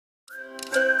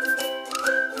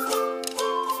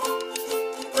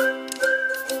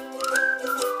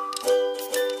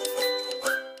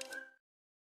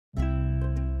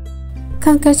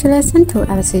Congratulations to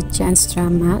XiaoZhan's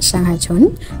drama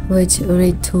XiaoZhan, which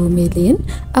reached 2 million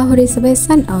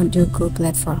reservations on YouTube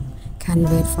platform. Can't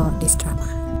wait for this drama.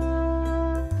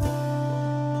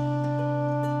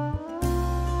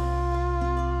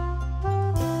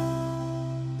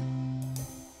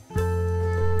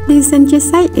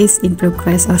 XiaoZhan is in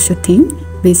progress of shooting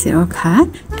with zero cast,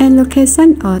 and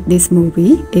location of this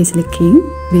movie is linking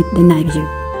with the night view.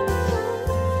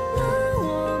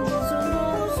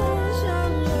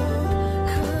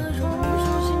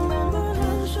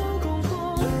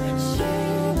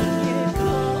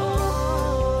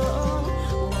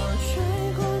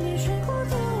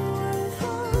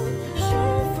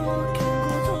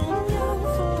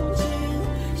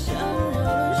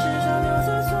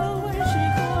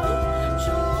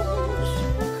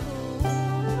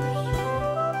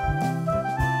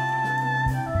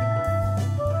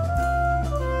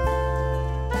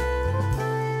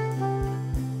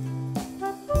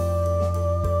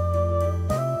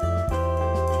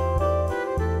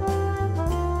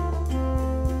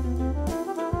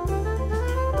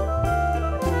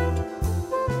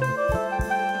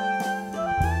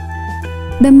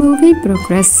 The movie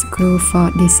progress crew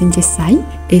for XiaoZhan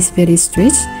is very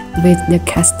strict with the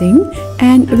casting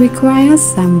and requires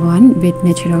someone with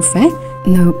natural face,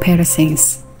 no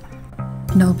piercings,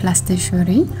 no plastic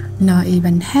surgery, no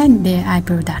even hand their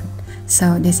eyebrow done.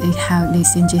 So this is how the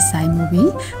XiaoZhan movie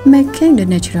making the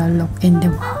natural look in the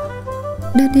world.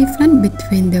 The difference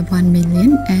between the 1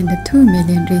 million and the 2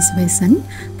 million reservation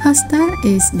poster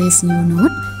is this new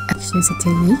note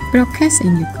exclusively broadcast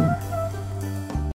in YouTube.